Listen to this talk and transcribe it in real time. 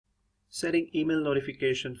Setting email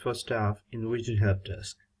notification for staff in Vision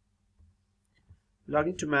Helpdesk. Log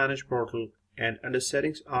into Manage Portal and under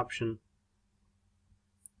Settings option,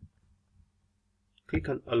 click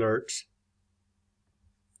on Alerts.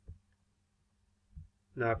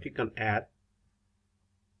 Now click on Add.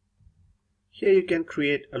 Here you can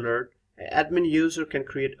create alert. An admin user can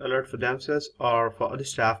create alert for themselves or for other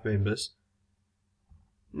staff members.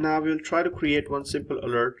 Now we'll try to create one simple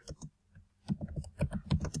alert.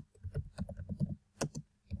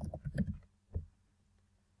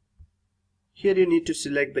 Here you need to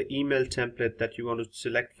select the email template that you want to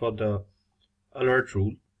select for the alert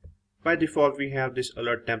rule. By default we have this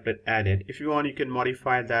alert template added. If you want, you can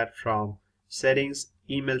modify that from Settings,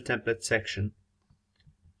 Email Template section.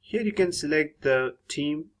 Here you can select the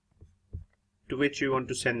team to which you want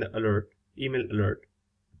to send the alert, email alert.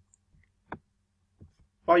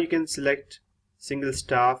 Or you can select single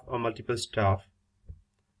staff or multiple staff.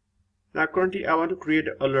 Now currently I want to create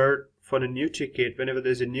an alert for a new ticket. Whenever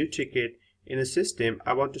there's a new ticket in a system,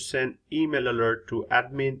 I want to send email alert to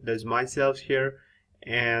admin, there's myself here,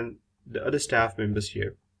 and the other staff members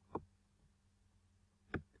here.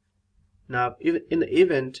 Now in the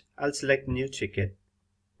event, I'll select new ticket.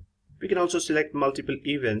 We can also select multiple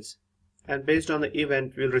events, and based on the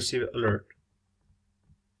event we'll receive an alert.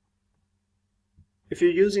 If you're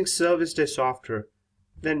using service day software,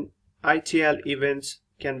 then ITL events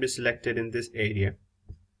can be selected in this area.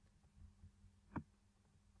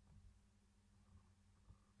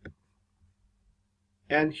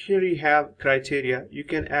 And here you have criteria. You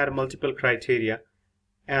can add multiple criteria,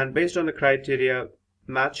 and based on the criteria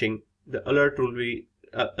matching, the alert will be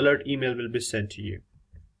alert email will be sent to you.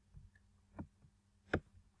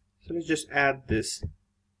 So let's just add this.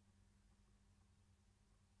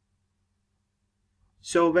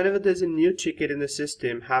 So whenever there's a new ticket in the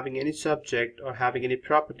system having any subject or having any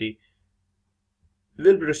property,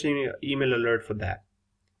 we'll be receiving an email alert for that.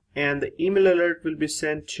 And the email alert will be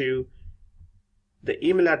sent to the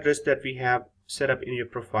email address that we have set up in your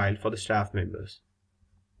profile for the staff members.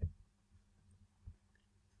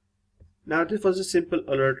 Now this was a simple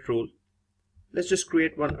alert rule. Let's just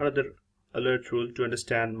create one other alert rule to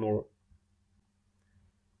understand more.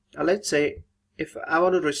 Now let's say if I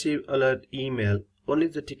want to receive alert email only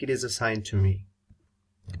if the ticket is assigned to me.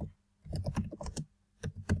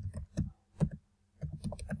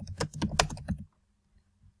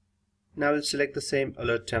 Now we'll select the same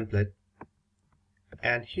alert template,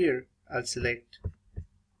 and here I'll select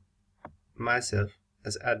myself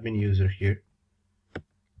as admin user here,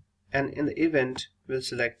 and in the event we'll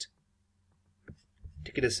select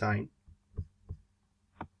ticket assign,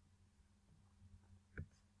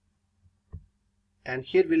 and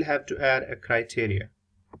here we'll have to add a criteria.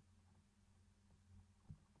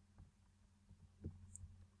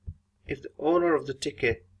 If the owner of the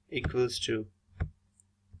ticket equals to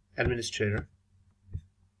administrator,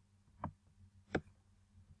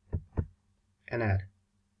 and add.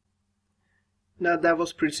 Now that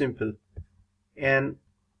was pretty simple. And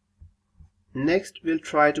next we'll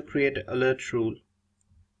try to create an alert rule.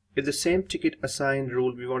 With the same ticket assigned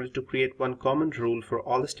rule, we wanted to create one common rule for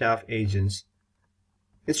all the staff agents.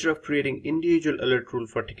 Instead of creating individual alert rule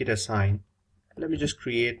for ticket assign, let me just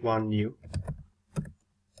create one new.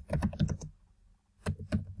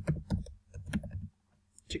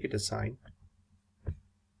 Ticket assign.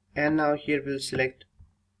 And now here we'll select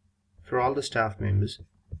for all the staff members.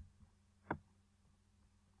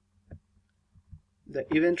 The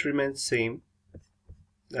event remains same,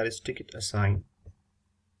 that is ticket assign.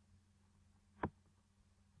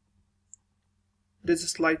 There's a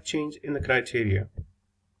slight change in the criteria.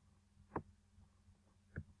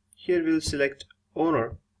 Here we'll select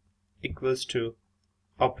owner equals to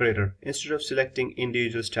operator instead of selecting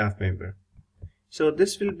individual staff member. So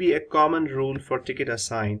this will be a common rule for ticket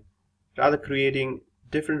assign, rather creating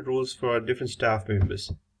different rules for different staff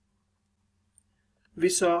members. We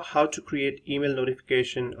saw how to create email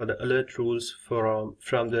notification or the alert rules from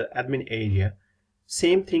the admin area.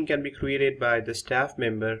 Same thing can be created by the staff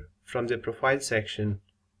member from the profile section,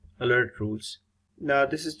 alert rules. Now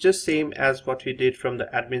this is just same as what we did from the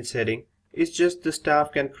admin setting. It's just the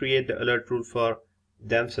staff can create the alert rule for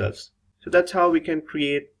themselves. So that's how we can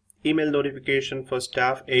create email notification for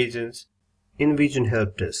staff agents in Vision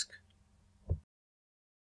Helpdesk.